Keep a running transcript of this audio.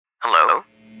Hello?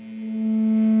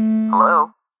 Hello?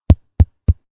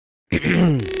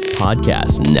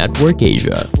 Podcast Network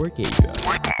Asia.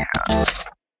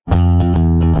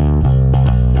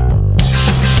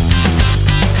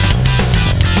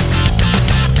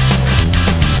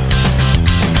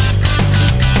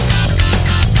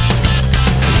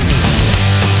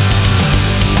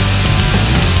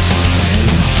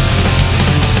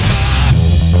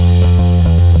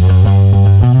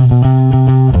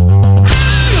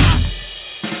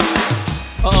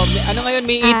 Ano ngayon?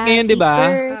 May 8 ngayon, di ba?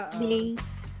 Birthday.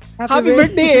 Happy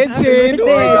birthday, Edson! Happy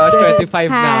Oh my gosh, birthday, 25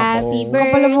 na ako. Happy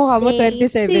birthday. Kapal mo ka mo,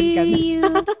 27 ka na. to you.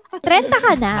 30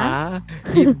 ka na? Ha?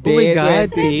 Oh my God,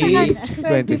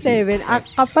 27.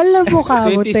 Kapal na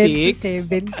mukha mo, 26?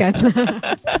 27 ka na.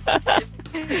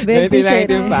 27.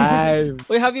 1995.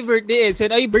 Uy, happy birthday,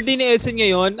 Edson. Ay, birthday ni Edson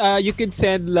ngayon. You could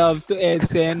send love to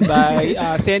Edson by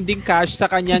sending cash sa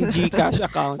kanyang GCash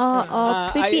account. Oo,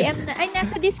 PPM na. Ay,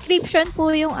 nasa description po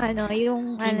yung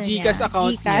Yung niya. GCash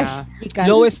account Gcash. niya.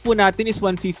 Lowest po natin is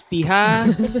 150, ha?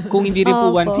 Kung hindi rin po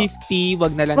Opo. 150,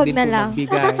 wag na lang Wag din na po lang.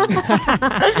 magbigay.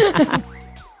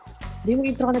 Di mo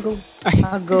intro ka na, go.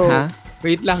 Go. Ha?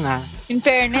 Wait lang, ha? In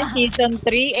fairness, season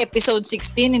 3, episode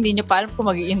 16, hindi nyo pa alam kung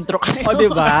mag-i-intro kayo. O,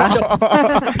 diba?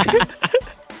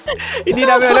 Hindi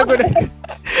namin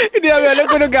alam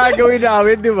kung ano gagawin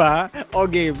namin, di ba? O,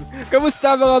 game.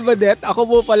 Kamusta mga badet? Ako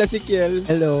po pala si Kiel.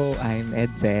 Hello, I'm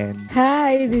Edzen.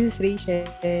 Hi, this is Rachel.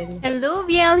 Hello,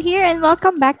 Biel here and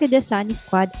welcome back to the Sunny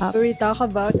Squad Up. Where we talk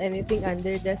about anything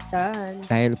under the sun.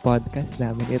 Dahil podcast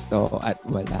namin ito at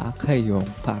wala kayong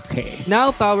pake.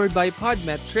 Now powered by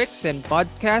Podmetrics and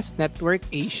Podcast Network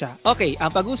Asia. Okay,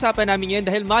 ang pag-uusapan namin ngayon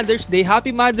dahil Mother's Day.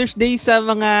 Happy Mother's Day sa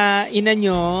mga ina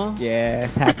nyo.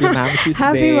 Yes, happy Mom's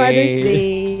Happy Day. Mother's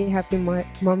Day. Happy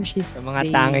Mom's Day. Sa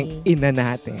mga tanging ina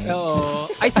natin. Oo.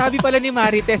 Ay, sabi pala ni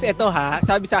Marites, eto ha,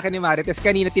 sabi sa akin ni Marites,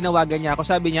 kanina tinawagan niya ako,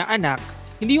 sabi niya, anak,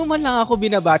 hindi mo man lang ako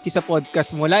binabati sa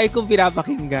podcast mo, lagi kong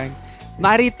pinapakinggan.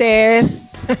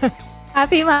 Marites!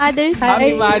 Happy Mother's Hi, Happy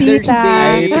Day. Mother's tita.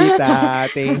 Day! Hi, tita.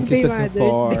 Thank you Happy sa Mother's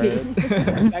support. Day.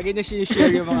 Lagi niya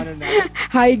share yung mga ano na.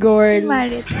 Hi, Gorn.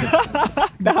 Marit.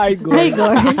 The high goal. Hi,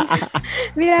 Gord.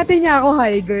 Binati niya ako,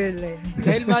 hi, girl.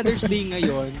 Dahil Mother's Day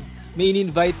ngayon, may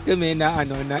in-invite kami na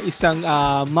na isang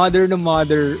mother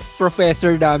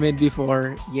professor namin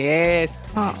before. Yes.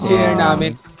 Oo. Share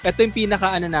namin. Ito yung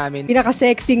pinaka namin.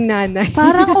 Pinaka-sexing nanay.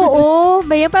 Parang oo.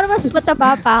 Baya, parang mas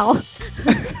mataba pa ako.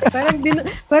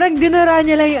 parang dinara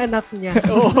niya lang yung anak niya.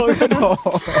 Oo, ano.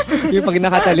 Yung pag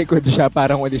nakatalikod siya,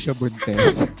 parang hindi siya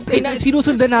buntes.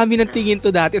 Sinusundan namin ng tingin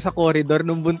to dati sa corridor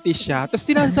nung buntis siya. Tapos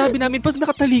sinasabi namin, pag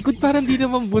nakatalikod, parang di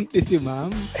naman buntis si ma'am.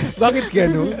 Bakit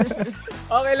gano'n?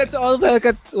 Okay, let's all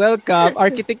welcome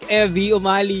Architect Evie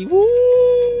Umali. Woo!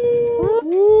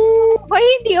 Hoy,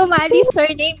 hindi umali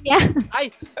surname niya. Ay,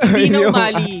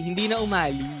 hindi na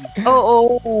umali.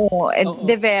 Oo. Oo.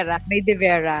 De Vera. May De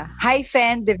Vera.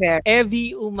 Hyphen De Vera.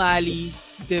 Evie Umali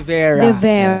De Vera. De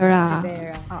Vera.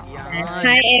 Vera. Yan.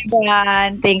 Hi,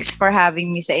 everyone. Thanks for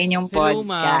having me sa inyong Hello,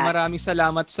 ma'am. podcast. Maraming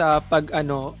salamat sa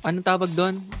anong tawag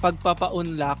doon?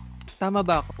 Pagpapa-unlock. Tama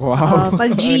ba ako? Wow.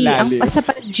 Pag-G. Ang Lalim. sa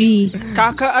pag-G.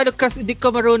 Kasi di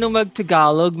ka marunong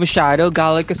mag-Tagalog masyado.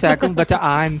 Galag kasi akong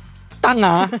bataan.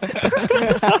 Tanga.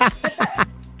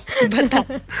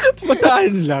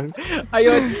 Bataan lang.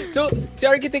 Ayun. So, si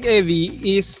Architect Evie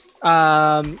is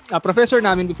a professor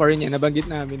namin before niya. Nabanggit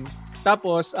namin.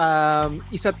 Tapos,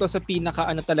 isa to sa pinaka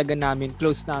talaga namin,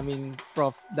 close namin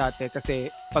prof dati.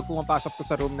 Kasi pag pumapasok to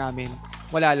sa room namin,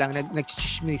 wala lang.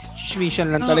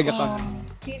 Nag-chismission lang talaga kami.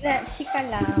 Chika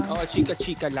lang. Oo,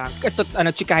 chika lang. Ito,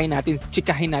 chikahin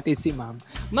natin si ma'am.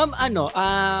 Ma'am,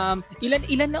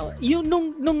 ilan na, yung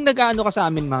nung nag-ano ka sa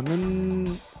amin, ma'am, nung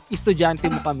estudyante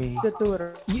mo kami,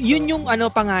 Tuturo. yun yung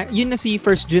yun na si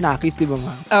First Junakis, di ba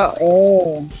ma'am?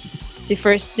 Oo. Si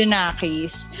First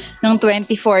Junakis noong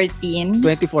 2014.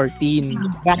 2014.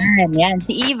 Ivan. Yan.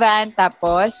 Si Ivan.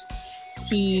 Tapos,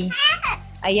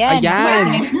 Ayan.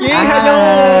 Yay, hello!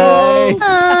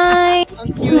 Hi!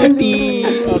 Ang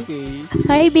cutie! Okay.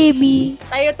 Hi, baby.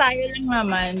 Tayo lang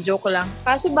naman. Joke lang.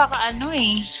 Kaso baka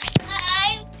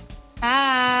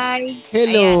Hi!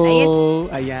 Hello!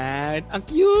 Ayan. Ang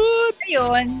cute!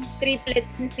 Ayun. Triplets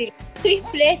na sila.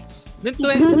 Triplets!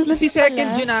 Si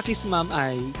Second Junakis, ma'am,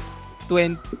 ay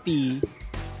 20.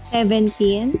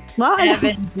 17? Wow,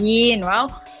 17. Wow.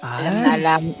 Alam na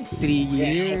alam. 3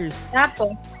 years.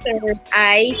 Tapos, third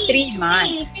ay 3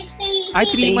 months. Ay,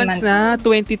 3 months na.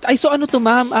 20. Ay, so ano to,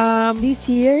 ma'am? This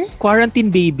year? Quarantine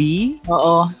baby?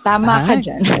 Oo. Tama ka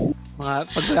dyan. Mga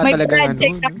pag wala May talagang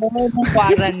project ako ng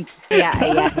quarantine.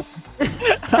 Ayan.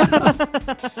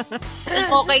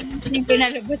 Okay, yung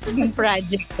pinalabas yung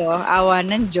project ko. Awa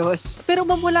ng Diyos. Pero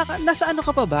ma'am, wala ka, nasa ano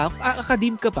ka pa ba?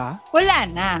 Academe ka pa? Wala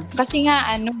na. Kasi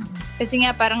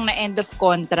nga parang na-end of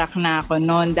contract na ako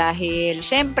noon dahil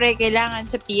syempre kailangan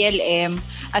sa PLM,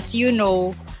 as you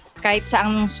know, kahit sa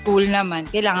ang school naman,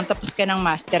 kailangan tapos ka ng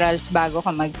masterals bago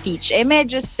ka mag-teach.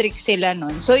 Medyo strict sila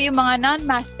noon. So, yung mga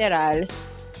non-masterals,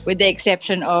 with the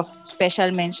exception of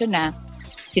special mention na,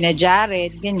 sina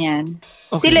Jared, ganyan,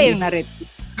 sila yung na-retake.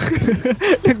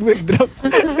 Nag-drop.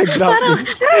 Parang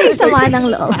sama ng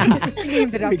loob.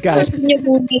 Niyo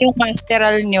muna yung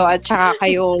masteral nyo at saka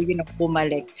kayo yun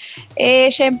bumalik.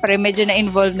 Syempre, medyo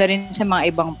na-involve na rin sa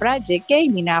mga ibang project kaya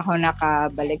hindi na ako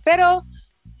nakabalik. Pero,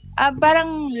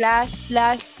 parang last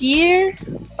year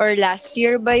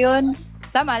ba yun?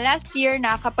 Tama, last year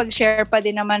nakakapag-share pa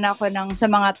din naman ako sa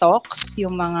mga talks,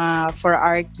 yung mga for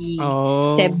Archie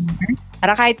seminar.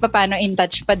 Para kahit pa paano in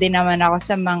touch pa din naman ako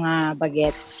sa mga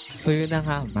bagets. So yun na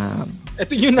nga, ma'am.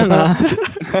 Ito yun na nga.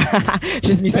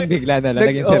 Just minsan bigla na lang,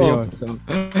 naging seryoso.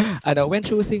 When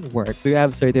choosing work, do you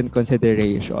have certain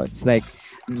considerations? Like,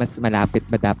 mas malapit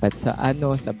ba dapat sa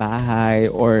bahay,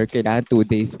 or kailangan 2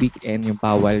 days weekend, yung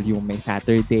bawal yung may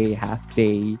Saturday, half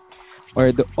day,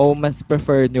 or mas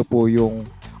prefer nyo po yung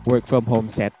work from home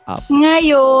setup?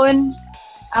 Ngayon,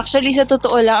 actually sa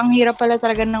totoo lang, ang hirap pala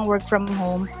talaga ng work from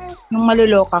home nung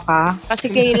maluloka ka. Kasi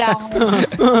kailangan,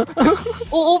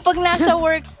 pag nasa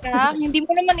work ka, hindi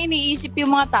mo naman iniisip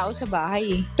yung mga tao sa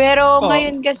bahay. Pero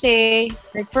ngayon kasi,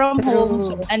 work from home,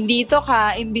 so andito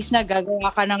ka, imbis na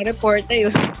gagawa ka ng report,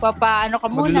 ayun, papaano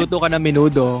ka muna. Magluluto ka ng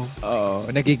menudo. Oo,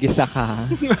 nagigisa ka.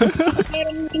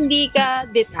 Pero hindi ka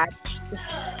detached.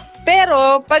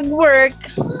 Pero pag work,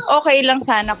 okay lang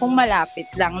sana kung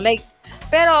malapit lang.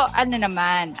 Pero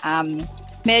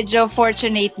medyo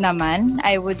fortunate naman,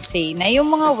 I would say, na yung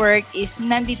mga work is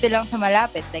nandito lang sa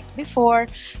malapit. Like before,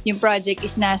 yung project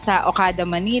is nasa Okada,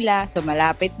 Manila, so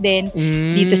malapit din.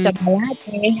 Dito sa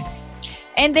Malate.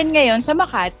 And then ngayon, sa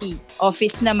Makati,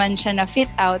 office naman siya na fit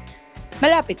out,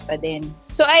 malapit pa din.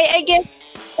 So I guess,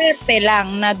 swerte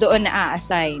lang na doon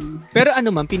na-assign. Pero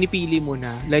pinipili mo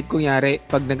na? Like, kunyari,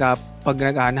 pag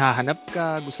naghahanap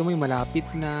ka, gusto mo yung malapit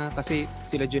na, kasi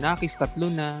sila Junakis, 3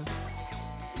 na.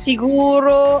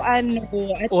 Siguro, at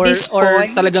this or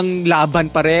point, talagang laban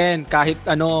pa rin, kahit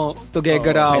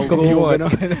together go,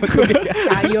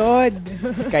 Ayod.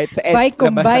 Kahit sa Bike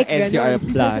kung bike, NCR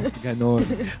Plus, ganun.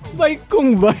 Bike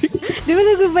kung bike. Di ba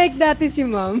nag-bike dati si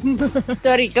ma'am?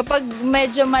 sorry, kapag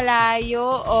medyo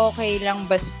malayo, okay lang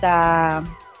basta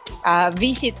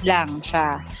visit lang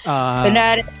siya.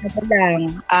 Kunwari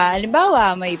lang,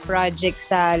 halimbawa, may project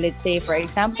sa, let's say, for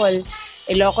example,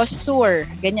 Ilocos Sur,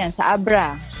 ganyan, sa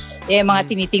Abra. Mga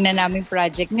tinitingnan naming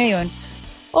project ngayon,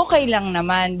 okay lang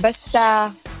naman.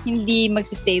 Basta hindi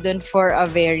magsistay doon for a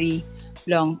very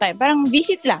long time. Parang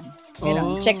visit lang.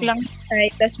 Check lang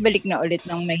site, tapos balik na ulit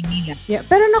ng Maynila. Yeah,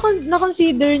 pero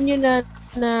na-consider nyo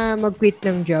na mag-quit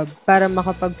ng job para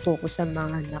makapag-focus sa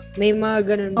mga anak. May mga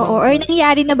ganun ba? Oo, or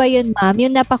nangyari na ba yun, ma'am?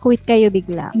 Yung napakwit kayo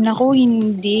bigla? Naku,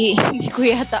 hindi. Hindi ko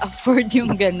yata afford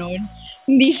yung ganun.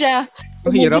 Hindi siya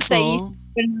Ang hirap, sa isip.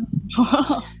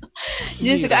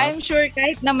 Just, I'm sure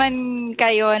kahit naman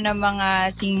kayo na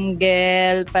mga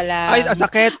single pala. Ay,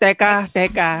 sakit. Teka.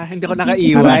 Hindi ko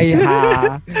nakaiwan.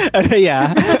 Aray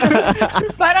ha.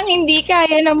 Parang hindi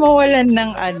kaya na mawalan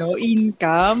ng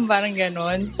income. Parang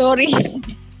ganon. Sorry.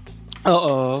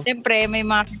 Oo. Siyempre, may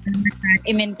mga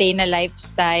i-maintain na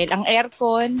lifestyle. Ang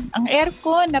aircon,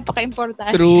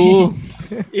 napaka-importante. True.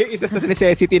 Yung isa sa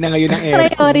necessity na ngayon ng aircon.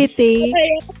 Priority.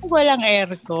 Kaya walang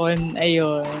aircon,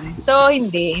 ayun. So,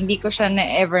 hindi ko siya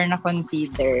ever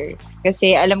na-consider.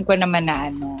 Kasi alam ko naman na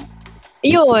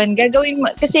yun, gagawin mo,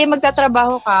 kasi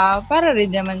magtatrabaho ka, para rin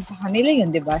naman sa kanila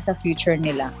yun, di ba? Sa future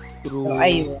nila. True. So,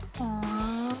 ayun.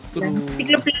 True.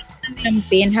 Tiklop lang ng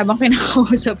pin habang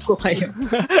kinakausap ko kayo.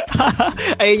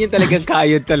 Ayun yung talagang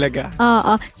kayod talaga.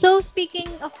 Oo. So,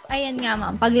 speaking of, ayan nga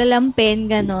ma'am,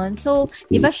 paglalampin, ganon. So,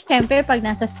 di ba, syempre, pag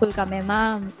nasa school kami,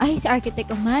 ma'am, si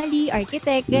Architect Umali,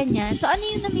 architect, ganyan. So, ano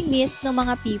yung nami-miss ng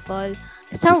mga people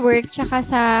sa work tsaka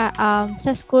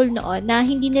sa school noon na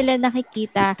hindi nila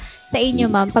nakikita sa inyo,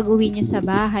 ma'am, pag uwi nyo sa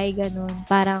bahay, ganon.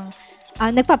 Parang,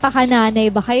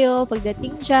 nagpapakananay ba kayo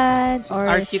pagdating dyan? Or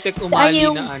Architect Umali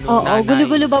na nanay.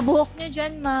 Gulo-gulo ba buhok nyo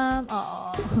dyan, ma'am?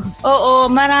 Oo,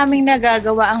 maraming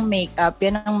nagagawa ang makeup.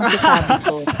 Yan ang masasabi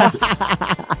ko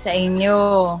sa inyo.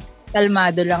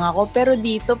 kalmado lang ako. Pero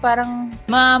dito parang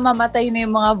mamamatay na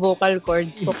yung mga vocal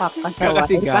cords ko kakasaway.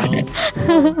 Kakasigaw.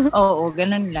 Oo,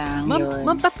 ganun lang. Yun.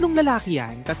 Ma'am, tatlong lalaki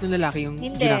yan? Tatlong lalaki yung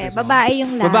Hindi, ginagawa? babae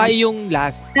yung last. Babae yung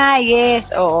last. Yes,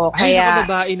 oo. Ay, Kaya,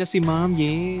 nakababae na si ma'am,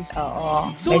 yes.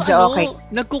 oo. So Medyo ano, okay.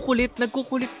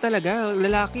 nagkukulit talaga.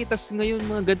 Lalaki, tas ngayon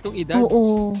mga gantong edad.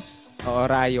 Oo. Oo,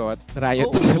 riot. Riot.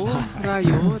 Oo,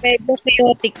 Riot. Medyo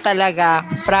chaotic talaga.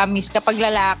 Promise, kapag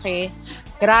lalaki,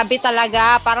 grabe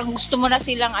talaga. Parang gusto mo na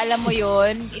silang, alam mo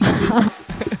yun.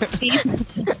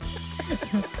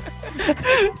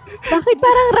 Bakit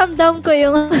parang ramdam ko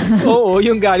yung Oo,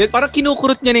 yung galit. Parang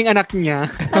kinukurot niya na yung anak niya.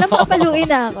 parang papaluin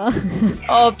na ako.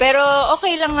 Oh, pero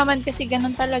okay lang naman kasi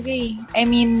ganun talaga eh. I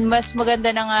mean, mas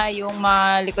maganda na nga yung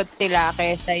malikot sila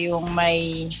kaysa yung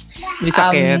may May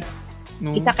sakit.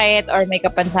 No? sakit or may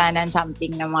kapansanan,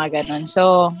 something na mga ganun.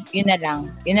 So, yun na lang.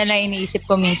 Yun na lang iniisip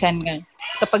ko minsan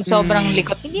kapag sobrang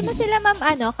likot. Hindi mo sila, ma'am,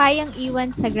 kayang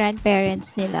iwan sa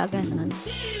grandparents nila, ganun.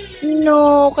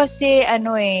 No, kasi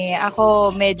ako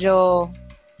medyo,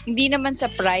 hindi naman sa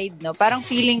pride, no? Parang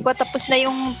feeling ko tapos na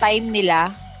yung time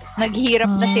nila. Naghihirap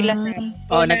na sila.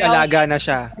 Oo, nag-alaga na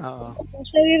siya. Oo.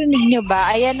 Narinig nyo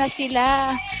ba? Ayan na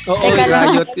sila. Oo, Teka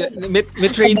lang. Riot.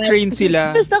 May train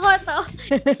sila. Gusto ko to.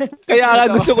 Kaya nga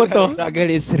gusto ko to.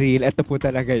 Struggle is real. Ito po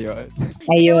talaga yun.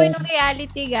 Ito Ayun. yung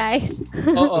reality, guys.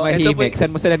 Oo, ito po. Mahimik.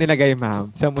 Saan mo sila nilagay,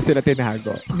 ma'am? Saan mo sila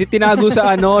tinago? Hindi tinago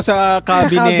sa sa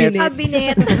cabinet.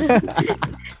 Cabinet.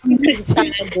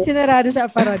 Sinarado sa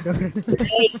aparador.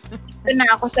 Ito na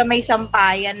ako sa may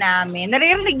sampayan namin.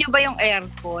 Naririnig nyo ba yung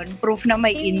aircon? Proof na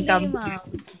may Hindi, income. ma'am.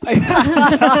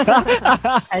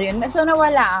 Ayun, so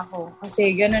nawala ako.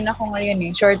 Kasi ganun ako ngayon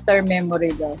eh. Short-term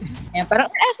memory loss. Ayan, parang,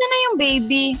 asa na yung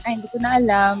baby? Ay, hindi ko na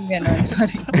alam. Ganun,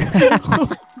 sorry.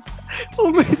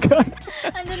 Oh my God.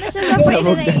 Ano na siya sa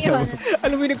pwede na iyon.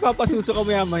 Alam mo yung nagpapasuso ka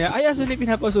maya-maya. Ay, aso na yung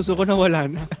pinapasuso ko na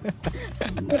wala na.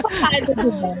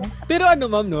 Pero ano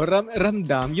ma'am, no?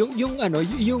 Ramdam,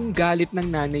 yung galit ng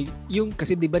nanay,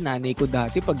 kasi di ba nanay ko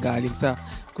dati pag galing sa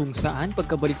kung saan,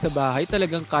 pagkabalik sa bahay,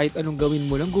 talagang kahit anong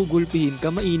gawin mo lang, gugulpihin ka,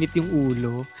 mainit yung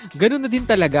ulo. Ganun na din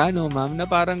talaga, no ma'am, na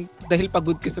parang dahil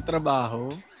pagod ka sa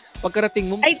trabaho, pagkarating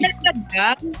mo... Ay, talaga ba?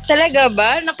 Talaga ba?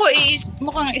 Naku,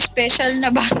 mukhang special na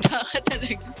bata ka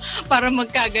talaga para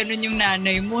magkaganon yung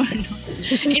nanay mo. No?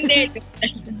 Hindi.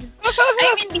 I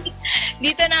mean,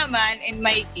 dito naman, in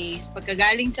my case,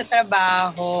 pagkagaling sa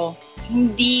trabaho,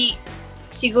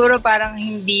 siguro parang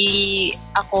hindi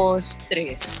ako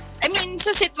stress. I mean, sa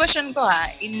sitwasyon ko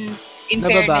in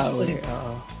fairness ko.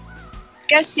 Oo.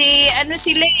 Kasi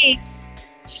sila eh,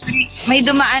 may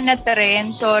dumaan na tren,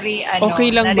 sorry.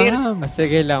 Okay lang, ma'am.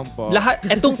 Sige lang po.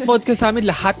 Etong podcast sa amin,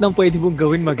 lahat ng pwede mong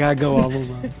gawin, magagawa mo,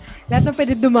 ma'am. Lahat ng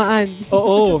pwede dumaan.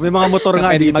 Oo, may mga motor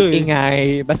nga Pwede dito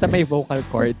mag-ingay. Basta may vocal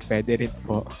cords, pwede rin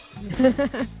po.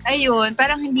 Ayun,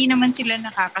 parang hindi naman sila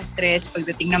nakaka-stress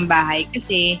pagdating ng bahay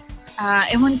kasi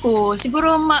ewan ko,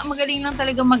 siguro magaling lang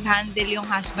talaga mag-handle yung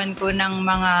husband ko ng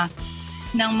mga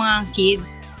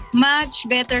kids. Much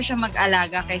better siya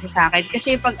mag-alaga kaysa sa akin.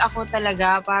 Kasi pag ako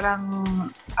talaga, parang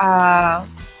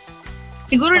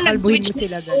siguro Pakalbuhin nag-switch mo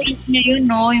sila doon. voice ngayon,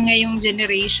 no? Yung ngayong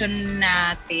generation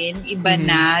natin, iba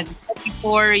na.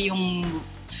 Before, yung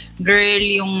girl,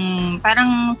 yung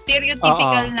parang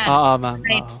stereotypical na. Oo, ma'am.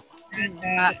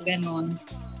 Ganun.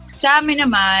 Sa amin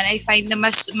naman, I find na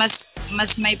mas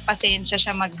may pasensya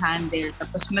siya mag-handle.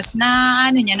 Tapos mas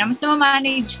na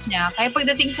ma-manage niya. Kaya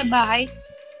pagdating sa bahay,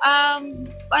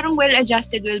 parang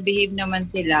well-adjusted, well-behaved naman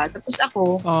sila. Tapos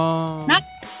ako,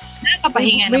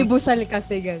 nakakapahinga May naman. busal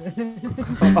kasi gano'n.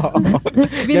 Oo.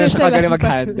 Ganun siya magaling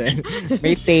mag-handle.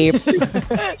 May tape.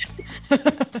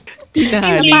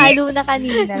 Napalo na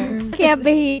kanina. Kaya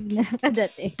behave na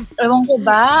kadati. Ewan ko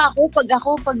ba? Pag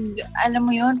alam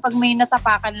mo yun, pag may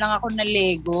natapakan lang ako na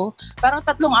Lego, parang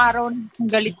 3 araw na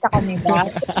galit sa kanila.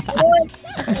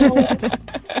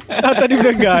 Tatanim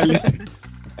ng galit.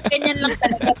 Ganyan lang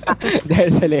talaga. Dahil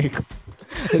sa Lego.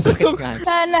 Sakit nga.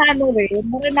 Sana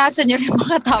maranasan nyo rin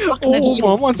mga tapak na Oo, Lego.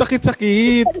 ma'am, ang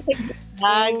sakit-sakit.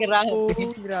 Grabe. Oo,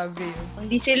 grabe yun.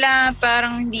 Hindi sila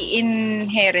parang hindi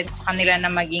inherent sa kanila na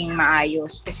maging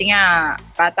maayos. Kasi nga,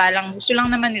 bata lang, gusto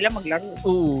lang naman nila maglaro.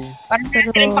 Oo. Parang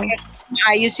pag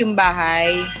maayos yung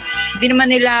bahay, hindi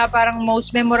naman nila parang most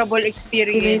memorable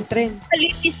experience. Trend.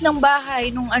 Kalitis ng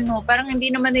bahay nung parang hindi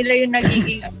naman nila yung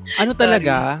nagiging Ano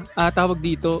talaga, tawag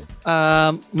dito,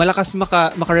 malakas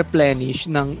maka-replenish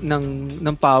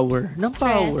ng power. Ng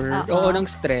Stress, power. oo. Oo, ng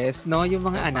stress, no? Yung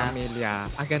mga anak. Pamilya.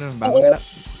 Ganun ba? Oo.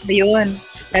 Yun.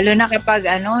 Lalo na kapag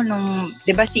nung,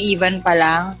 di ba si Ivan pa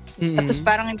lang, Mm-mm. tapos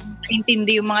parang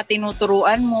hindi yung mga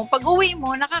tinuturuan mo. Pag uwi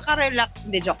mo, nakaka-relax.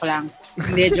 Hindi, joke lang.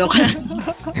 Hindi, joke lang.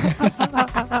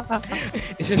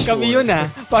 Kami yun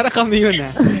Para kami yun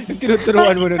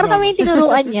Tinuturuan mo nun. Pero kami yung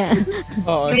tinuruan niya.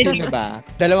 Oo, sino ba?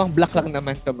 2 block lang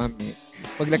naman to, mami.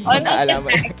 Pag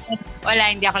nagpagkaalaman. Wala,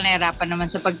 hindi ako nahirapan naman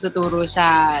sa pagtuturo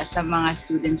sa mga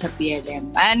students sa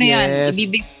PLM. Ano yun,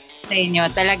 ibibigay sa inyo.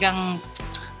 Talagang,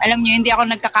 alam nyo, hindi ako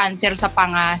nagka-cancer sa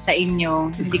panga sa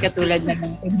inyo. Hindi katulad na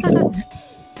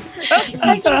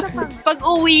pag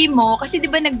uwi mo, kasi di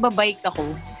ba nagbabike ako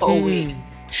pa-uwi.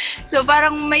 So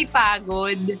parang may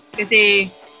pagod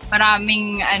kasi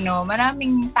maraming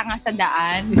tanga sa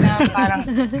daan na parang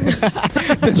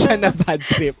doon siya na bad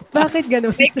trip. Bakit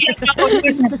ganun?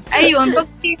 Ayun, pag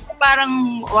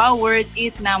parang wow, worth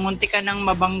it na munti ka nang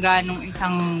mabangga nung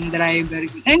isang driver.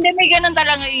 Hindi, may ganun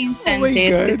talaga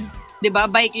instances. Di ba,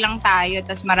 bike lang tayo,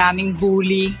 tas maraming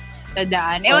bully sa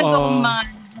daan. Ewan ko kung mga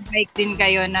bike din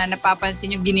kayo na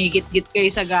napapansin nyo ginigit-git kayo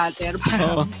sa gutter.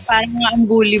 Parang ang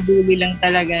bully-bully lang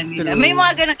talaga nila. May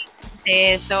mga ganun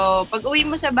instances. So, pag uwi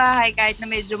mo sa bahay, kahit na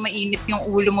medyo mainit yung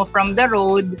ulo mo from the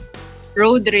road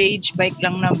rage, bike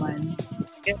lang naman.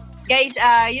 Guys,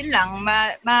 yun lang,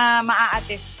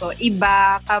 maa-attest ko.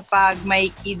 Iba kapag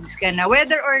may kids ka na,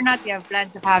 whether or not you have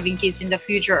plans of having kids in the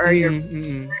future or you're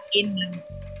in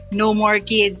no more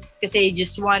kids kasi you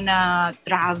just wanna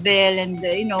travel and,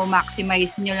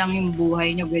 maximize nyo lang yung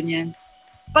buhay nyo, ganyan.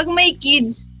 Pag may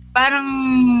kids, parang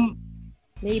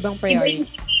may ibang priority.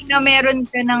 Na meron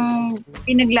ka ng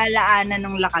pinaglalaanan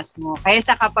ng lakas mo.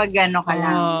 Kaysa kapag ka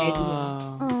lang.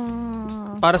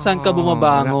 Para saan ka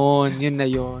bumabangon? Yun na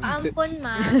yun. Paampon,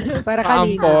 ma. Para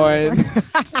kanina. Paampon.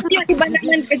 Yung iba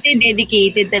naman kasi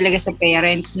dedicated talaga sa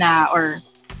parents na or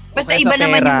basta Okay, iba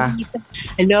naman pera. yung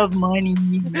I love money.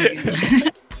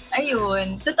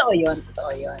 Ayun. Totoo yun.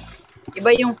 Iba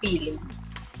yung feeling.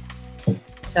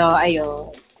 So, ayun.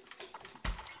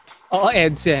 Oo,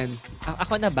 Edsen.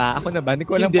 Ako na ba? Hindi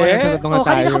ko alam Hindi. kung ano tatanungan tayo.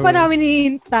 Kanina ka pa namin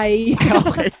hinihintay.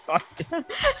 Okay, sorry.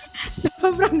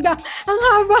 Sobrang ang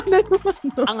haba na naman.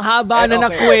 Ang haba na Okay.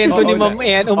 nakwento ni Oo, Ma'am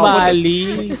En,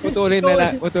 umali. Putuloy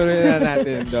na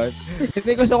natin doon.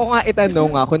 Hindi, gusto ko nga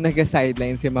itanong kung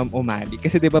nag-sideline si Ma'am Umali.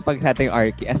 Kasi di ba pag sa ating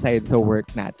Arky, aside sa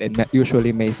work natin,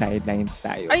 usually may sidelines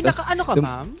tayo. Ay, Tas, ano ka,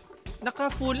 ma'am?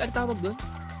 Naka-full, ang tawag doon?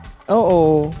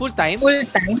 Oo. Full-time? Full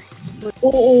time?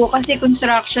 Oo, kasi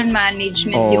construction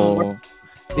management yung work.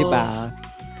 Diba?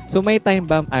 So may time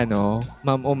ba,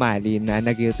 Ma'am Umali, na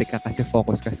nag-guilty ka kasi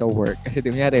focus ka sa work? Kasi di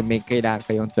kunyari, may kailangan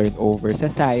kayong turnover sa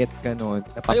site, ganun.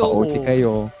 Napapa-OT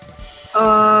kayo.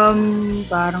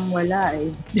 Parang wala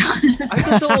eh. Ay,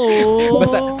 totoo.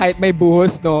 Basta kahit may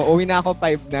buhos, no? Uwi na ako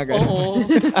 5 na, ganun. Oo.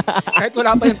 Kahit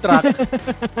wala pa yung truck.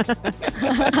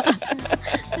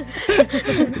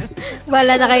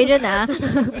 Wala na kayo dyan,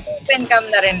 Open cam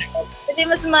na rin ako. Kasi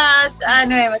mas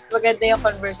maganda yung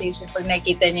conversation pag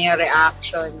nakita niyo yung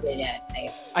reaction, ganyan.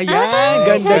 Ayun. Ayan,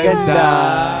 ganda-ganda.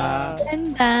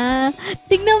 Ganda.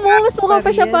 Tignan mo, mas mukha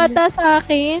pa siya bata sa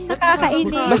akin.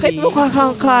 Nakakainis. Bakit mukha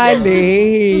kang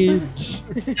college?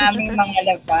 Aming mga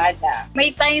labada.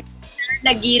 May time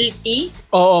na guilty.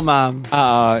 Oo, ma'am.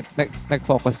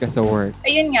 Nag-focus ka sa work.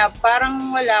 Ayun nga,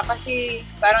 parang wala kasi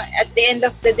parang at the end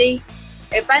of the day,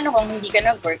 paano kung hindi ka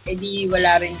nag-work? Di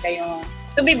wala rin kayong,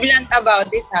 to be blunt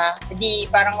about it di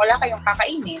parang wala kayong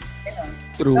kakainin. Ganun.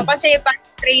 True. So, kasi parang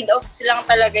trade-offs lang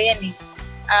talaga yan eh.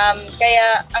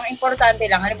 Kaya ang importante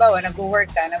lang, halimbawa,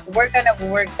 nag-work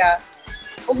ka,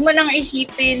 huwag mo nang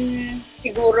isipin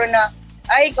siguro na,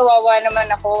 ay, kawawa naman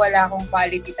ako, wala akong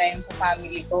quality time sa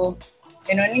family ko.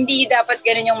 Ganun, hindi dapat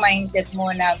ganun yung mindset mo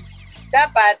na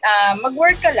dapat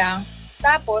mag-work ka lang,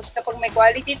 tapos kapag may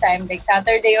quality time, like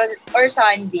Saturday or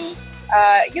Sunday,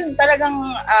 yun talagang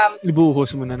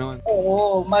Libuhos mo na noon.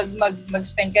 oo,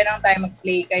 mag-spend ka ng time,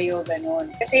 mag-play kayo,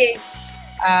 ganun. Kasi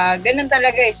ganun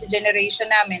talaga sa generation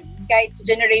namin. Kahit sa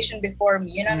generation before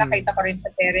me, yun ang nakita ko rin sa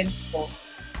parents ko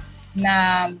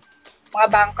na mga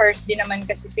bankers din naman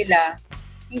kasi sila.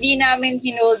 Hindi namin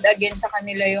hinold against sa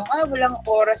kanila yung walang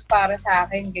oras para sa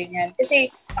akin, ganyan.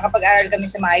 Kasi nakapag-aral kami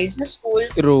sa maayos na school.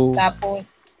 True. Tapos,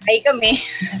 ay kami.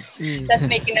 Tapos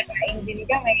may kinakain din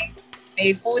kami.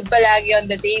 May food palagi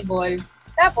on the table.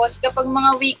 Tapos, kapag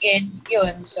mga weekends,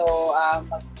 yun. So,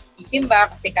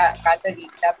 magsisimba kasi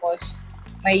Catholic. Tapos,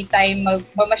 may time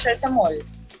magmamasyal sa mall.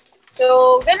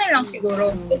 So, ganun lang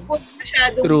siguro. Pag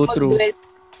masyadong mag-dwell,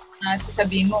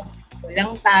 sasabihin mo,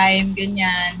 walang time,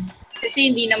 ganyan.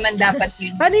 Kasi hindi naman dapat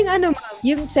yun. Paano yung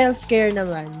yung self-care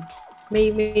naman?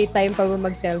 May time pa ba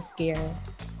mag-self-care?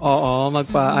 Oo,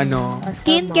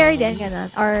 Skincare din, gano'n.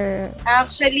 Or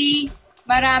Actually,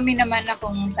 marami naman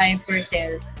akong time for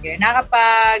self-care.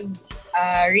 Nakapag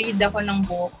read ako ng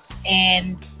books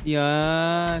and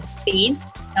Yes. paint.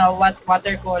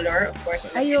 watercolor, of course.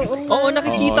 Ay, oo nga. Oo,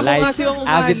 nakikita ko nga si Ma'am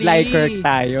Umali. Avid liker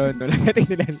tayo. No?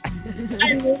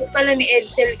 Ano pala ni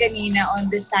Edsel kanina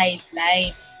on the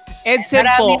sideline. Edsel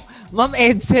Marami- po. Ma'am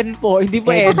Edsel po. Hindi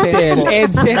po Edsel. Edsel.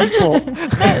 Edsel po.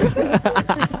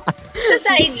 Sa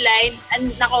sideline,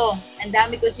 ang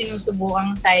dami ko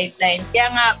sinusubukang sideline. Kaya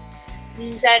nga,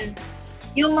 minsan,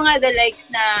 yung mga the likes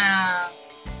na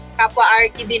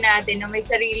kapwa-arky din natin na may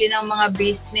sarili ng mga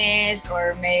business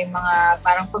or may mga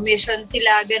parang commission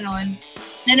sila, ganun,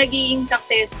 na nagiging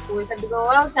successful. Sabi ko,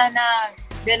 wow, sana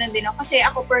ganun din ako. Kasi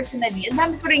ako personally, ang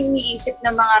dami ko rin iniisip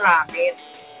na mga racket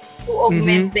to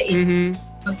augment the income.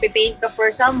 Magpe-paint ka for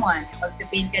someone,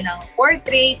 magpe-paint ka ng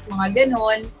portrait, mga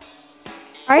ganun.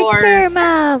 Art Or- fair,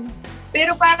 ma'am.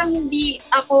 Pero parang hindi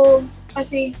ako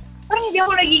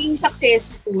nagiging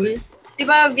successful. Di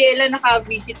ba, Viela,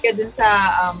 naka-visit ka dun sa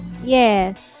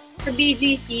Yes. sa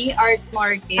BGC Art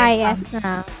Market. Yes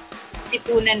na.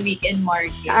 Tipunan Weekend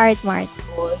Market. Art mart.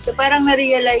 So parang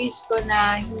na-realize ko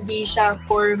na hindi siya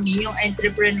for me, yung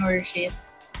entrepreneurship.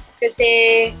 Kasi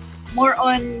more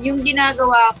on, yung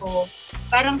ginagawa ko,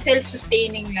 parang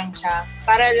self-sustaining lang siya.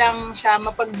 Para lang siya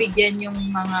mapagbigyan yung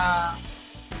mga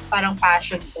parang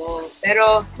passion ko.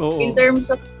 Pero in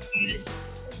terms of skills,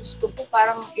 gusto ko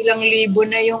parang ilang libo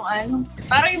na yung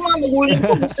parang yung mga magulang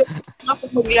ko gusto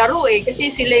maglaro kasi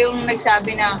sila yung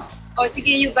nagsabi na, sige,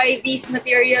 you buy these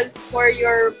materials for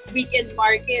your weekend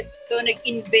market. So,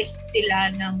 nag-invest sila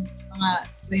ng mga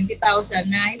 20,000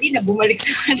 na hindi na bumalik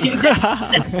sa kanila.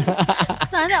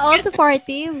 Sana all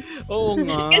supportive. Oo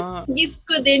nga. Gift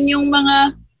ko din yung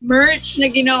mga merch na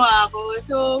ginawa ko.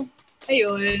 So,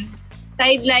 ayun.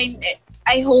 Sideline,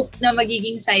 I hope na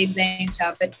magiging sideline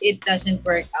siya, but it doesn't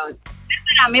work out. Pero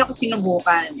marami ako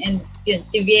sinubukan. And yun,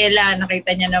 si Viela,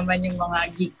 nakita niya naman yung mga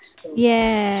gigs ko.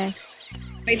 Yes.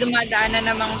 May dumadaan na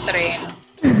namang tren.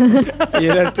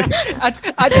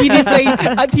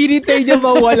 at hinintay niya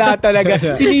mawala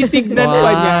talaga. Tinitignan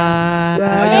pa niya.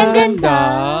 Ay, ang ganda.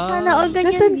 Sana all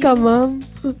ganyan. Nasaan ka, ma'am?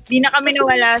 Di na kami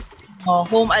nawala sa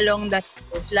home along that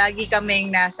coast. Lagi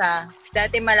kaming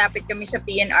dati malapit kami sa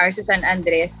PNR sa San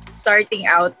Andres. Starting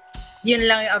out, yun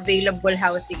lang yung available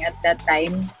housing at that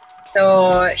time. So,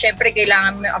 syempre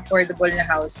kailangan mo yung affordable na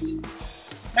housing.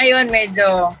 Ngayon,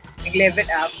 medyo nag-level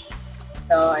up.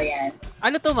 So, ayan.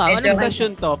 Ano to, ma'am? Medyo- Anong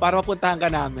station to? Para mapuntahan ka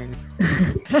namin.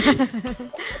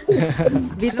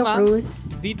 Vito Ano, ma'am? Cruz.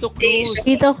 Dito Cruz.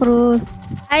 Tito Cruz.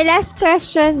 Ay, last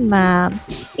question, ma'am.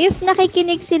 If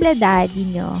nakikinig sila daddy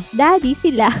nyo, daddy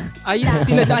sila. Ayun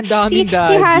sila, ang daming Si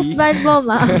daddy. husband mo,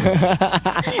 ma'am.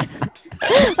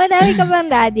 Madami ka bang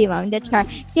daddy, ma'am? That's char.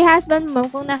 Si husband mo,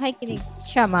 kung nakikinig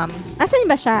siya, ma'am. Asan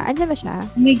ba siya? Andiyan ba siya?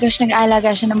 Oh my gosh,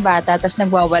 nag-aalaga siya ng bata tapos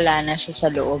nagwawala na siya sa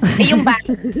loob. Yung bata.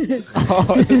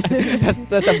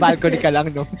 Tapos sa balcony ka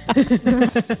lang, no?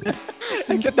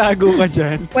 Nagtatago ka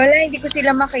dyan. Wala, hindi ko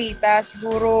sila makita.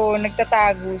 Siguro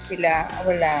nagtatago sila.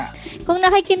 Wala. Kung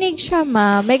nakikinig siya,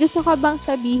 ma'am, may gusto ka bang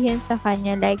sabihin sa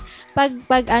kanya? Like, pag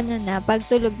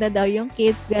tulog na daw yung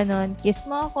kids, ganon, kiss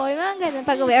mo ako, yung mga ganon.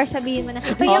 Pag-uwi, or sabihin mo na,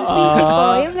 yung pretty ko,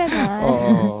 yung ganon.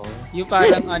 Oo. Yung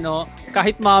parang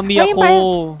kahit mami Ay, yung ako.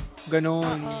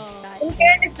 Ganon. In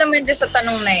fairness naman dyan sa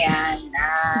tanong na yan,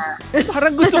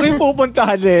 Parang gusto ko yung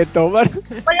pupuntahan nito.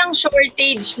 walang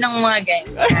shortage ng mga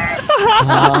ganyan.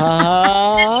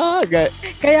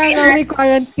 Kaya nga may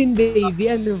quarantine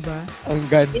baby, ano ba? Ang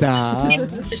ganda.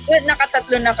 Just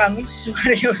nakatatlo na kami, si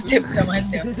Mario Joseph naman.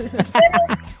 Pero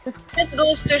this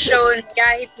goes to show,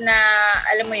 kahit na,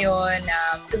 alam mo yun,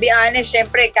 to be honest,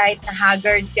 syempre kahit na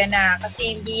haggard ka na,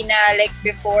 kasi hindi na like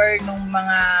before nung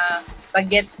mga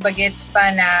bagets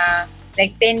pa na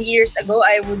like 10 years ago,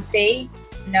 I would say,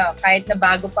 kahit na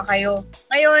bago pa kayo.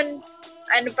 Ngayon,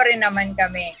 ano pa rin naman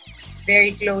kami,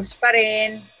 very close pa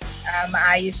rin,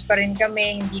 maayos pa rin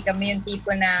kami, hindi kami yung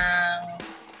tipo ng...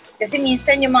 Kasi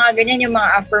minsan yung mga ganyan, yung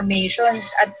mga affirmations,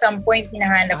 at some point,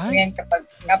 hinahanap mo yan kapag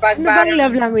Ano bang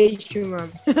love language yun, ma'am?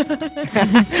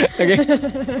 Okay.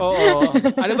 Oo.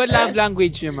 Ano ba love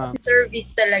language niyo, ma'am?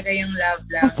 service talaga yung love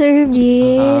language.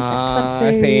 Service. Acts of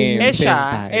service. Same.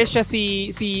 Siya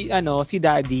si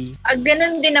daddy.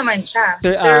 Ganun din naman siya.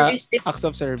 Sir, Service din. Acts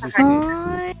of service.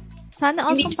 Ay, sana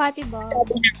all Hindi- compatible.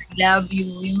 Sabi na, I love you,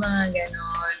 yung mga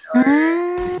ganon. Or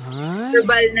Ah.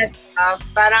 verbal na stuff.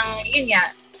 Parang, yun nga,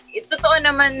 totoo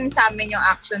naman sa amin yung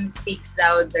action speaks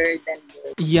louder than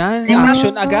words. Yan, Diba?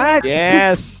 action agad.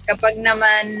 Yes! Kapag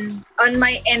naman, on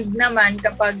my end naman,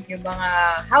 kapag yung mga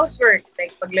housework,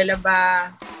 like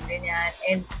paglalaba, ganyan,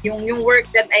 and yung work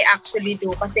that I actually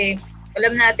do, kasi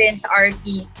alam natin sa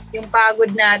RT, yung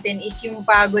pagod natin is yung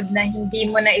pagod na hindi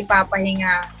mo na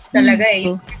ipapahinga talaga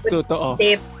eh. Yung pagod Totoo.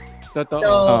 safe. Totoo.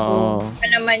 So, Oo.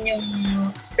 ano naman yung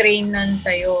strain nun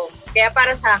sa'yo. Kaya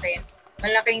para sa akin,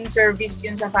 malaking service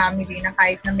yun sa family na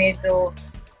kahit na medyo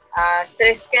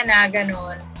stress ka na,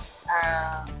 ganun,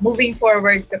 moving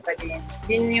forward ka pa din.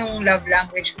 Yun yung love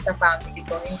language ko sa family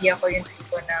ko. Hindi ako yung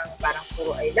tipo ng parang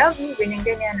puro I love you,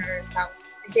 ganyan-ganyan, or something.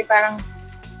 Kasi parang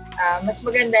mas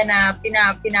maganda na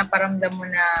pinaparamdam mo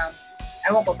na,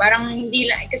 ewan ko, parang hindi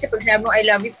lang, kasi pag sinabi mo I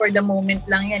love you for the moment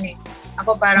lang yan eh.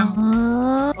 Ako parang,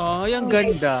 Yung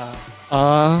ganda.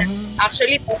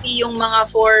 actually, pati yung mga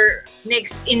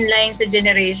next in line sa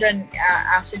generation,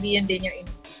 actually yan din yung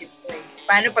inisip ko eh.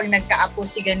 Paano pag nagka-apo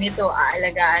si ganito,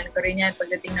 aalagaan ko rin yan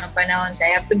pagdating ng panahon. So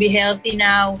I have to be healthy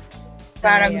now.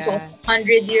 Para gusto ko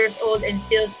 100 years old and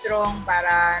still strong,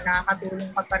 para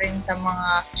nakakatulong ka pa rin sa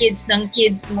mga kids ng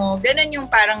kids mo. Ganun yung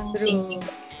parang thinking.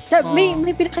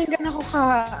 May pinakinggan ako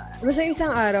basta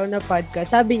isang araw na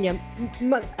podcast. Sabi niya,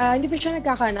 hindi pa siya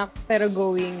nagkakanak pero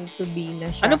going to be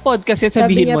na siya. Anong podcast yan?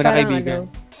 Sabihin mo na,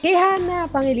 kaibigan. Kay Hana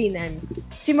Pangilinan.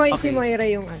 Si Moira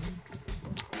yung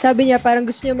Sabi niya parang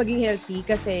gusto niya maging healthy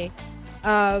kasi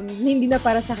hindi na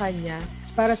para sa kanya,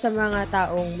 para sa mga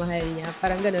taong mahal niya.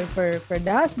 Parang ganun, for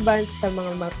the husband, sa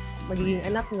mga magiging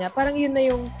anak niya. Parang yun na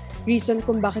yung reason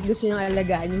kung bakit gusto niyang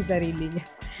alagaan yung sarili niya.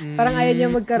 Parang ayaw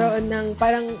niya magkaroon ng,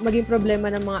 parang maging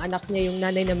problema ng mga anak niya yung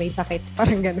nanay na may sakit.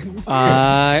 Parang ganun.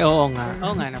 Ay, oo nga.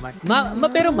 Oo nga naman.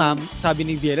 Pero ma'am, sabi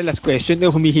ni Viela, last question,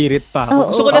 humihirit pa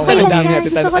ako. Gusto ko na talaga.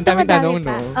 Ang daming tanong,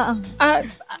 no?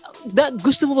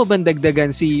 Gusto mo ba dagdagan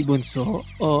si Bunso?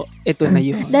 O ito na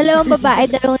yun? Dalawang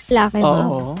babae, dalawang lalaki, ma'am.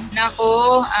 Oo.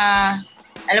 Nako,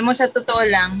 alam mo, sa totoo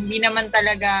lang, hindi naman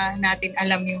talaga natin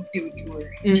alam yung future.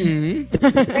 Mm-hmm.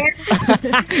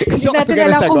 Hindi natin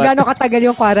alam kung gaano katagal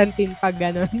yung quarantine pag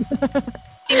gano'n.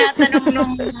 Tinatanong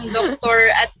nung doctor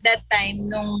at that time,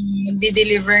 nung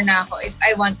magdi-deliver na ako, if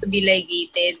I want to be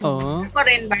ligated. Ako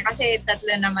rin ba? Kasi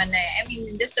tatlo naman na, I mean,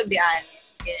 just to be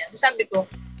honest. Ganyan. So sabi ko,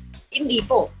 hindi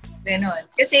po. Ganon.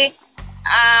 Kasi,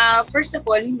 first of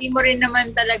all, hindi mo rin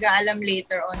naman talaga alam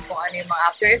later on kung ano yung mga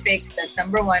after effects. That's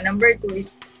number one. Number two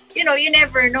is, you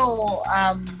never know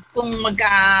kung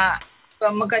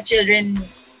magka-children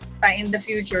pa in the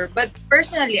future. But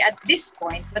personally, at this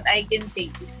point, what I can say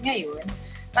is ngayon,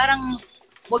 parang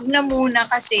wag na muna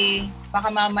kasi baka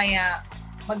mamaya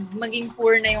maging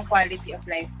poor na yung quality of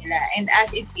life nila. And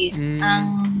as it is, ang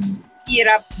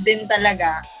hirap din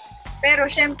talaga. Pero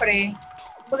syempre,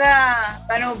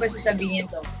 paano ba sasabihin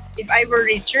to? If I were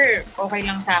richer, okay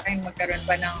lang sa akin magkaroon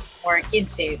pa ng more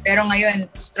kids eh. Pero ngayon,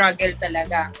 struggle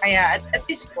talaga. Kaya at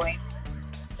this point,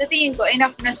 sa tingin ko,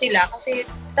 enough na sila kasi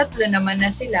tatlo naman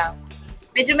na sila.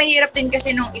 Medyo mahirap din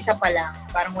kasi nung isa pa lang.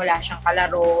 Parang wala siyang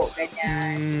kalaro,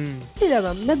 ganyan. Sila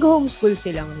ma'am, nag-homeschool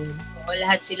sila ngayon. Oo,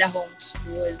 lahat sila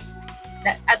homeschool.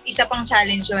 At isa pang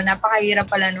challenge yun,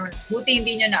 napakahirap pala nun. Buti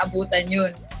hindi nyo naabutan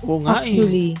yun. Oo nga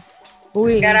Actually.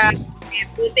 Uy.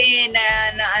 Buti na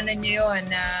ano nyo yun,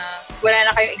 na wala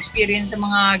na kayong experience sa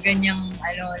mga ganyang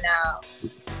na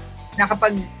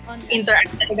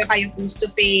nakapag-interact talaga kayo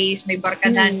face-to-face, may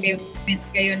barkadahan kayo,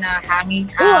 friends kayo na hanging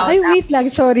out. Wait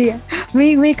lang, sorry.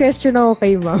 May question ako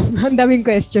kay ma'am. Ang daming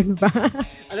question pa.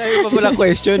 Ano pa pala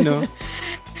question, no?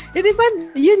 Di ba,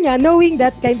 yun nga, knowing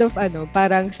that kind of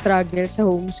parang struggle sa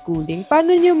homeschooling,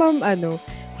 paano nyo ma'am,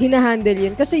 hinahandle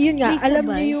yun? Kasi yun nga,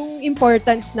 alam niyo yung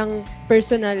importance ng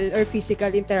personal or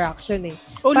physical interaction eh.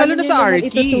 Lalo na sa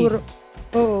Arky.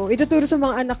 Ituturo sa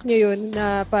mga anak niyo yun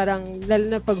na parang, lalo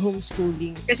na pag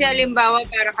homeschooling. Kasi halimbawa,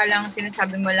 para ka lang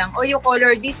sinasabi mo lang, you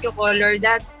color this, you color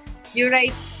that, you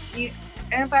write,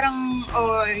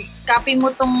 copy mo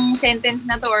tong sentence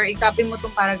na to or i-copy mo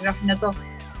tong paragraph na to.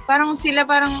 Parang sila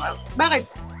bakit?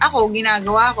 Ako,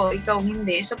 ginagawa ko, ikaw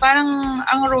hindi. So parang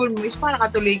ang role mo is para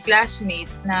katuloy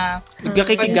classmate na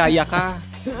nagkakikigaya ka.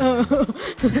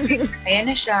 Ayan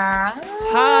na siya.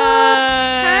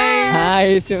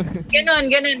 Hi! So,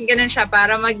 Ganon siya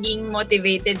para maging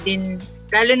motivated din.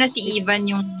 Lalo na si Ivan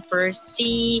yung first.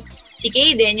 Si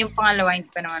Kaden yung pangalawa, hindi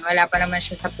pa naman. Wala pa naman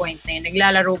siya sa point na yun.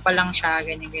 Naglalaro pa lang siya,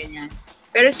 ganyan.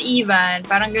 Pero si Ivan,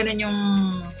 parang ganon yung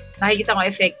nakikita ko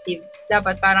effective.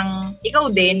 Dapat parang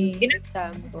ikaw din.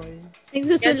 Example.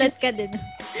 Nagsusulat ka din.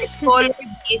 Color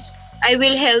this. I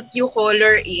will help you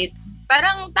color it.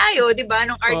 Parang tayo, di ba?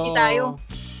 Nung arty tayo.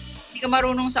 Hindi ka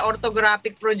marunong sa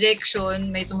orthographic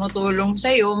projection. May tumutulong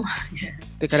sa'yo.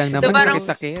 Teka lang naman,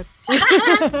 sakit-sakit.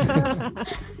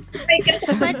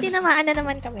 Ba't tinamaan na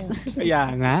naman kami?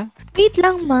 Kaya nga. Wait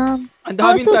lang, ma'am. Ang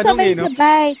daming tanong eh, no?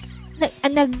 Sabay.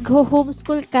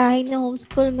 Nag-homeschool ka,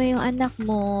 na-homeschool mo yung anak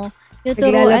mo.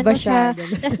 Tuturuan mo siya.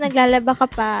 Tapos naglalaba ka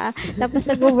pa. Tapos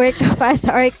nag-work ka pa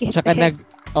sa orchid. Tsaka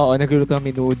Oo, nagluluto ng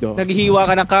menudo. Naghihiwa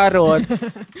ka ng carrot.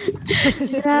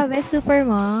 Grabe, super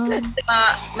mom.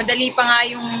 Madali pa nga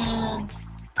yung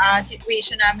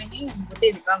situation namin ngayon.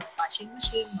 Buti, di ba? May washing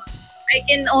machine. I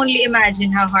can only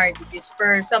imagine how hard it is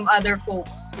for some other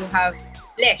folks who have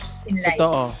less in life.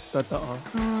 Totoo.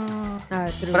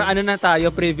 True. Para ano na tayo,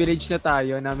 privilege na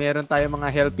tayo na meron tayo mga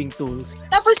helping tools.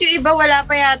 Tapos yung iba, wala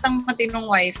pa yatang matinong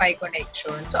wifi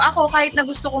connection. So ako, kahit na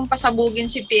gusto kong pasabugin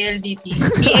si PLDT,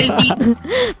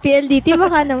 PLDT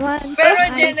baka naman. pero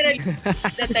generally,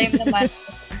 the time naman,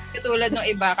 katulad ng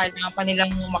iba, kailangan pa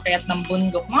nilang umakyat ng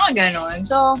bundok, mga ganon.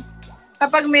 So,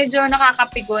 kapag medyo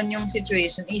nakakapikon yung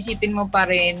situation, isipin mo pa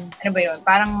rin, ano ba yun,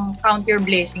 parang count your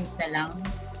blessings na lang.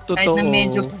 Kahit na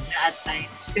medyo at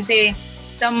times. Kasi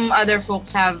some other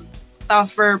folks have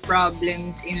tougher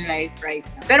problems in life right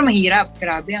now. Pero mahirap.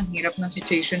 Grabe, ang hirap ng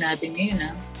situation natin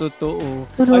ngayon. Totoo.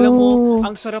 True. Alam mo,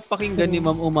 ang sarap pakinggan ni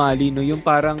Ma'am Umali, no? Yung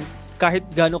parang kahit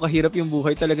gaano kahirap yung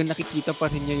buhay, talagang nakikita pa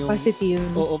rin niya yung... Positive.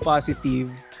 Oo, positive.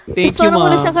 Thank Tapos you, parang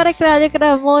wala Ma'am. siyang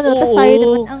karekramo, no? Tapos Oo, tayo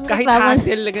naman ang kahit reklamo.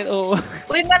 hassle lang, oo.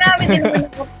 Uy, marami din naman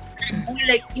ako.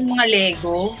 Like yung mga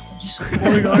Lego. Diyos ko,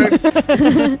 Lord.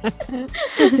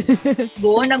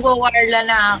 Nagwa-warla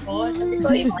na ako. Sabi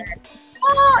ko,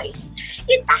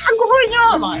 itago nyo!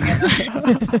 Mga gano'n.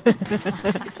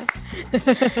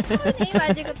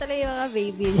 Na-imagine ko talaga yung mga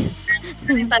baby.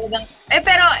 Talagang,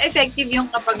 pero effective yung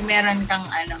kapag meron kang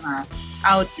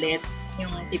outlet,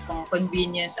 yung tipong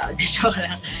convenience outlet, joke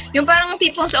lang. Yung parang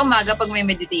tipong sa umaga pag may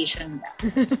meditation ka.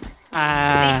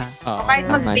 Oo, kahit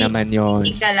tama naman yun.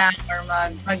 Ka lang or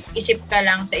mag-isip ka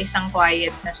lang sa isang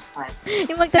quiet na spot.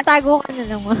 Yung magtatago ka na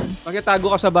lang, ma'am.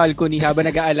 Magtatago ka sa balcony habang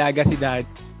nag-aalaga si Dad.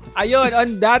 Ayun,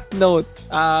 on that note,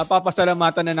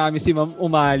 papasalamatan na namin si Ma'am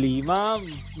Umali. Ma'am,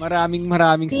 maraming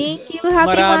Thank you.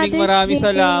 Happy maraming Mother's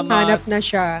Day. salamat. Hanap na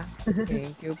siya.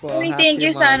 Thank you po. Thank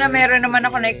you. Happy Sana Mother's meron naman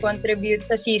ako Day. na-contribute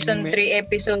sa season 3,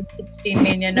 episode 16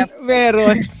 ninyo na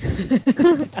Meron.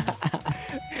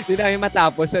 Hindi namin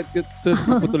matapos at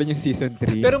putulan yung season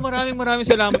 3. Pero maraming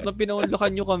salamat na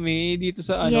pinaunlakan nyo kami dito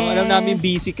sa ano. Yes. Alam namin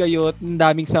busy kayo at ang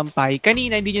daming sampay.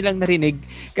 Kanina hindi nyo lang narinig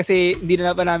kasi hindi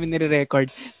na pa namin nire-record.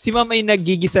 Si Ma'am ay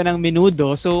naggigisa ng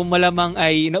menudo, so malamang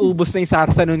ay naubos na yung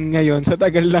sarsa nun ngayon sa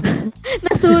tagal lang.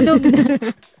 Nasunog na.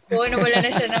 wala na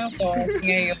siya ng sauce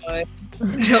ngayon.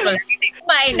 Joke lang.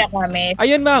 Kumain na kami.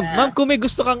 Ayun ma'am, kung may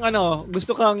gusto kang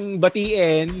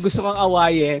batiin, gusto kang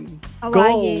awayin,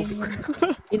 Awayin.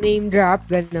 I-name drop,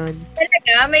 ganon.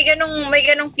 Talaga, may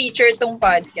ganong feature tong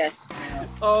podcast.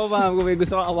 Oo ma'am, kung may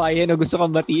gusto kang awayin o gusto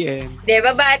kang batiin.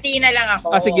 Babati na lang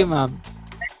ako. Sige ma'am.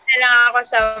 Na lang ako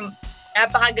sa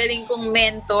napakagaling kong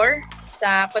mentor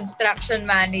sa construction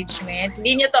management.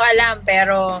 Hindi niyo to alam,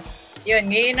 pero yun,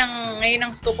 ngayon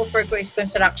ang super ko is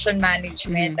construction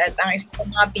management. At ang isa ng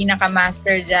mga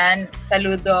pinaka-master dyan,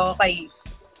 saludo ako kay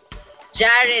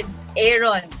Jared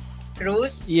Aaron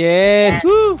Cruz. Yes!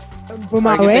 Woo!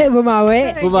 Bumawi. Yes.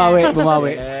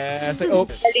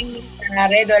 Galing ni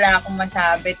Jared, wala akong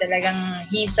masabi. Talagang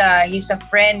he's a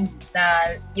friend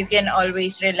na you can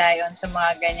always rely on sa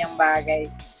mga ganyang bagay.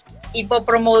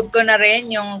 Ipopromote ko na rin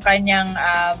yung kanyang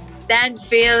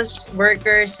Danville's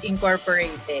Workers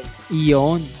Incorporated.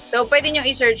 Iyon. So, pwede nyo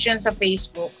i-search yun sa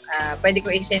Facebook. Pwede ko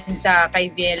i-send sa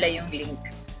kay Viela yung link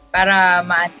para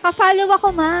Pa-follow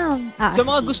ako, ma'am. So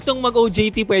mga gustong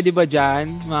mag-OJT, pwede ba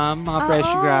dyan, ma'am? Mga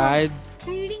fresh Oo. grad?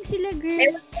 Hiring sila, girl.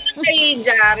 Ewan ko lang kay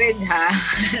Jared, ha?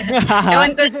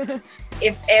 Ewan ko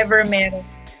if ever meron,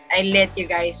 I'll let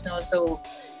you guys know. So,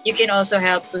 you can also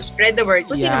help to spread the word.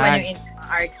 Kung sino man yung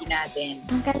arky natin.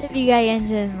 Ang kalabigayan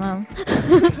dyan, ma'am.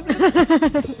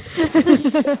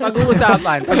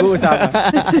 Pag-uusapan.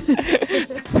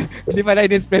 Hindi pala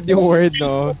in-spread yung word,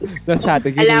 no? Doon sa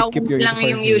atin, keep your Allowance lang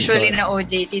yung usually na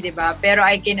OJT, di ba? Pero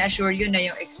I can assure you na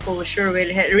yung exposure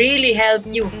will really help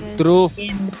you True.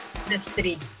 in the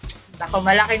industry. Ako,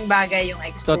 malaking bagay yung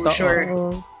exposure.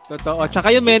 Totoo.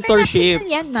 Tsaka yung mentorship.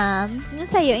 International yan, ma'am. Yung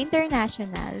sa'yo,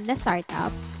 international na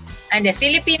startup. And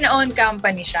Philippine-owned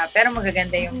company siya, pero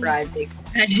magaganda yung project.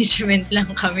 Management lang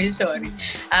kami, sorry.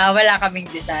 Wala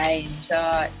kaming design. So,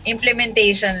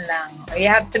 implementation lang. You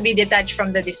have to be detached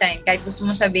from the design. Kahit gusto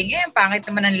mo sabihin, pangit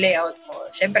naman ang layout mo.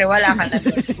 Siyempre, wala ka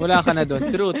na doon.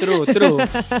 True.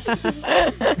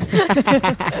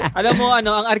 Alam mo,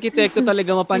 ang arkitekto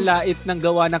talaga mapanlait ng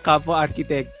gawa ng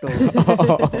kapwa-arkitekto.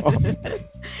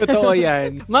 Totoo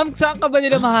yan. Ma'am, saan ka ba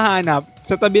nila mahahanap?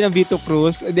 Sa tabi ng Vito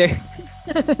Cruz?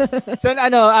 So,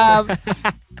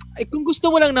 kung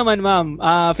gusto mo lang naman, ma'am,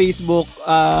 Facebook,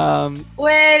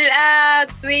 Well,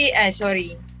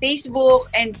 Facebook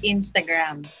and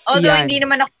Instagram. Although, Yan. hindi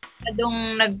naman ako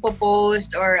masyadong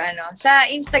nagpo-post or sa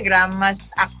Instagram,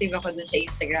 mas active ako dun sa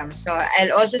Instagram. So,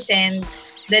 I'll also send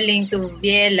the link to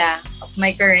Biela of my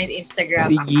current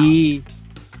Instagram account. Sige.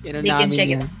 Yan ang They can namin check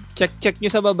yan. Check nyo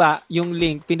sa baba yung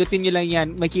link. Pindutin nyo lang yan.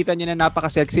 Makita nyo na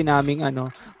napaka-sexy naming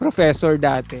professor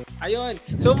dati. Ayun.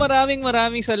 So maraming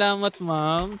salamat,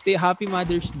 ma'am. Happy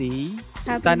Mother's Day.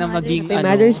 Sana maging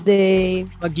Mother's Day.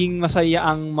 maging masaya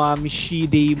ang Mommy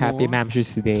Day mo. Happy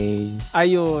Mother's Day.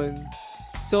 Ayun.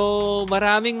 So,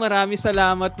 maraming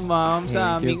salamat, ma'am,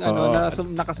 sa Thank aming you po.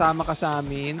 nakasama ka sa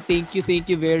amin. Thank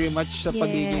you very much sa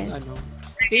pagiging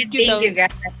Thank you guys.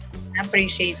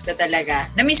 Appreciate ko talaga.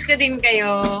 Na-miss ko din kayo.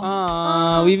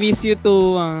 We miss you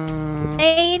too.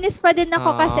 Inis pa din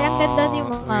ako kasi ang ganda ni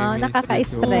Mama.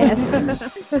 Nakaka-stress.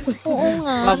 Oo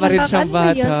nga. Pa rin siyang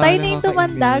bata. Tayo na yung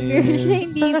tumanda, girl. Siya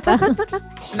hindi pa.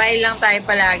 Smile lang tayo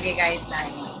palagi kahit na.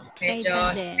 Medyo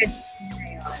stress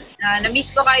ngayon.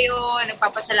 Na-miss ko kayo.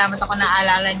 Nagpapasalamat ako na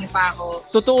alala niyo pa ako.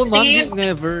 Totoo, ma'am. Sige.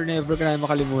 Never ka namin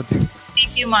makalimutan.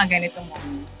 Thank you mga ganitong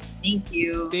moments. Thank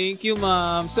you. Thank you,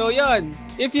 ma'am. So, yun.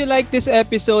 If you like this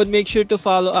episode, make sure to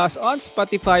follow us on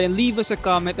Spotify and leave us a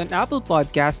comment on Apple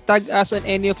Podcast. Tag us on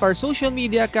any of our social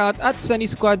media account at Sunny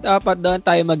Squad Up at doon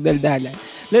tayo magdaldalan.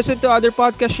 Listen to other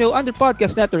podcast show under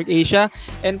Podcast Network Asia.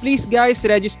 And please, guys,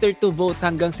 register to vote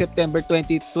hanggang September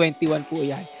 2021 po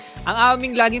yan. Ang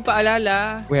aming laging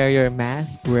paalala, Wear your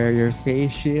mask, wear your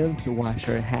face shields, wash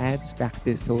your hands,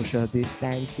 practice social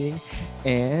distancing,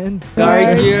 and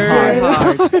guard your heart.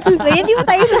 So, yun, di mo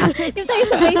tayo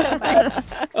sabay-sabay.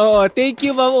 Oo, thank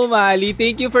you, Ma'am Umali.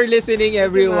 Thank you for listening,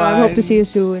 everyone. Hope to see you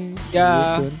soon.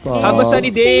 Yeah. See you soon po. Have a sunny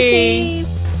Stay day. safe.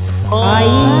 Bye.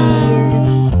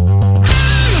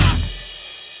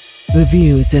 The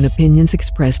views and opinions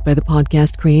expressed by the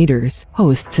podcast creators,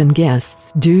 hosts, and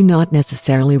guests do not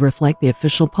necessarily reflect the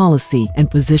official policy and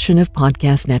position of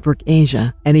Podcast Network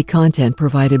Asia. Any content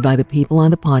provided by the people on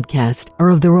the podcast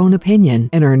are of their own opinion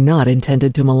and are not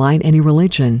intended to malign any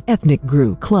religion, ethnic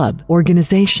group, club,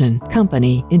 organization,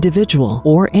 company, individual,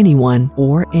 or anyone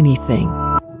or anything.